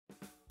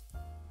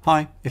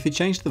Hi, if you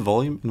change the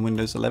volume in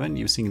Windows 11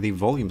 using the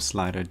volume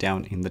slider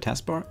down in the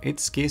taskbar,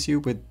 it scares you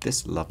with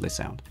this lovely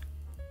sound.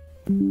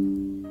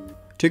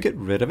 To get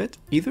rid of it,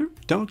 either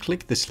don't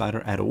click the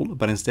slider at all,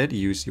 but instead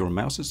use your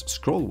mouse's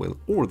scroll wheel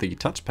or the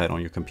touchpad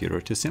on your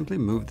computer to simply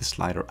move the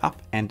slider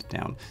up and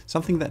down,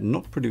 something that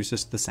not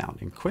produces the sound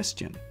in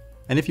question.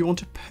 And if you want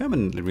to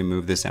permanently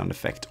remove the sound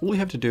effect, all you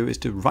have to do is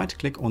to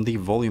right-click on the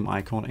volume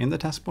icon in the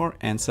taskbar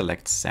and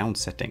select Sound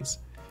Settings.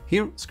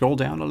 Here, scroll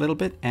down a little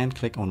bit and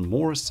click on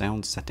More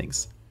Sound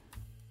Settings.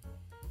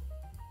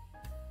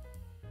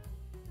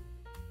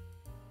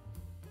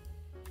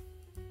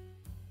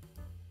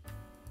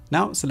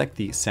 Now select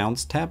the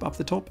Sounds tab up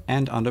the top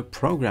and under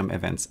Program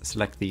Events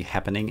select the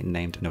happening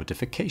named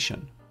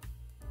notification.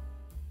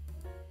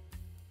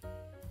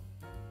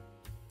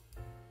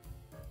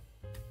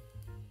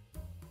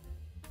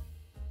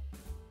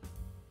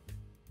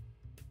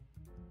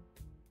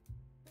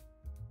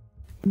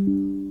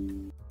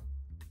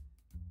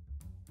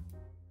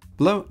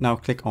 Below, now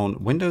click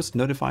on Windows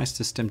Notify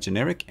System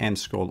Generic and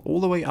scroll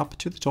all the way up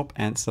to the top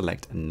and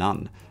select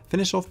None.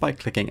 Finish off by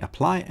clicking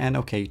Apply and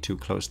OK to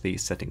close the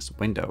settings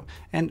window.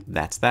 And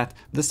that's that,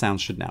 the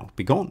sound should now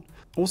be gone.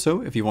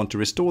 Also, if you want to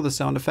restore the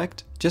sound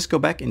effect, just go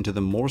back into the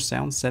More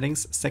Sound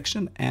Settings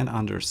section and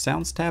under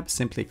Sounds tab,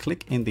 simply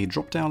click in the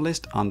drop-down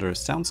list under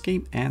Sound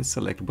Scheme and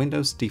select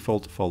Windows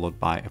Default followed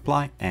by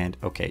Apply and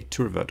OK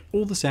to revert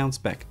all the sounds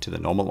back to the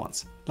normal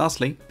ones.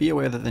 Lastly, be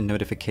aware that the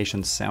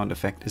notification sound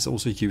effect is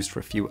also used for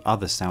a few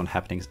other sound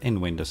happenings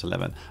in Windows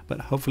 11, but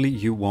hopefully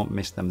you won't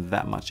miss them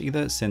that much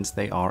either, since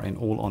they are in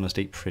all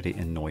honesty pretty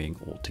annoying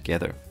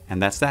altogether.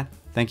 And that's that.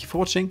 Thank you for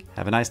watching,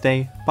 have a nice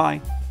day,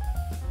 bye!